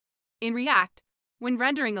In React, when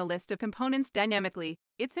rendering a list of components dynamically,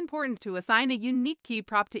 it's important to assign a unique key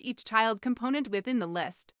prop to each child component within the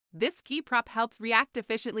list. This key prop helps React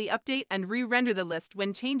efficiently update and re-render the list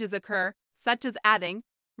when changes occur, such as adding,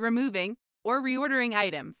 removing, or reordering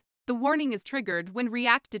items. The warning is triggered when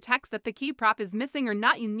React detects that the key prop is missing or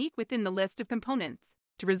not unique within the list of components.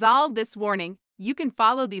 To resolve this warning, you can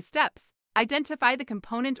follow these steps. Identify the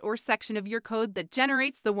component or section of your code that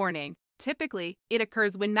generates the warning. Typically, it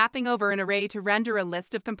occurs when mapping over an array to render a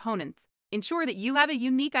list of components. Ensure that you have a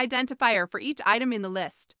unique identifier for each item in the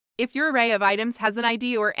list. If your array of items has an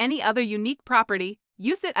ID or any other unique property,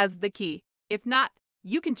 use it as the key. If not,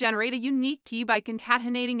 you can generate a unique key by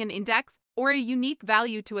concatenating an index or a unique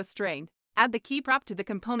value to a string. Add the key prop to the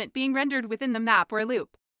component being rendered within the map or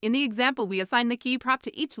loop. In the example, we assign the key prop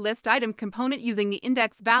to each list item component using the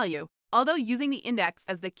index value. Although using the index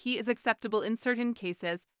as the key is acceptable in certain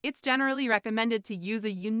cases, it's generally recommended to use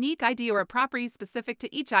a unique ID or a property specific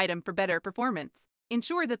to each item for better performance.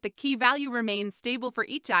 Ensure that the key value remains stable for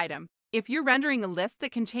each item. If you're rendering a list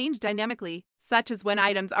that can change dynamically, such as when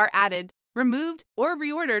items are added, removed, or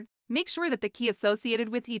reordered, make sure that the key associated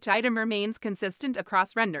with each item remains consistent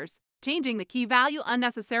across renders. Changing the key value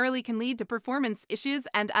unnecessarily can lead to performance issues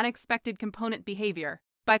and unexpected component behavior.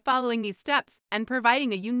 By following these steps and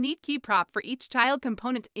providing a unique key prop for each child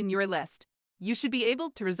component in your list, you should be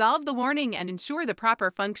able to resolve the warning and ensure the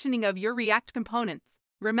proper functioning of your React components.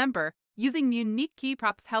 Remember, using unique key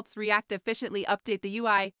props helps React efficiently update the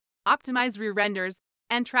UI, optimize re-renders,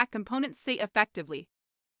 and track component state effectively.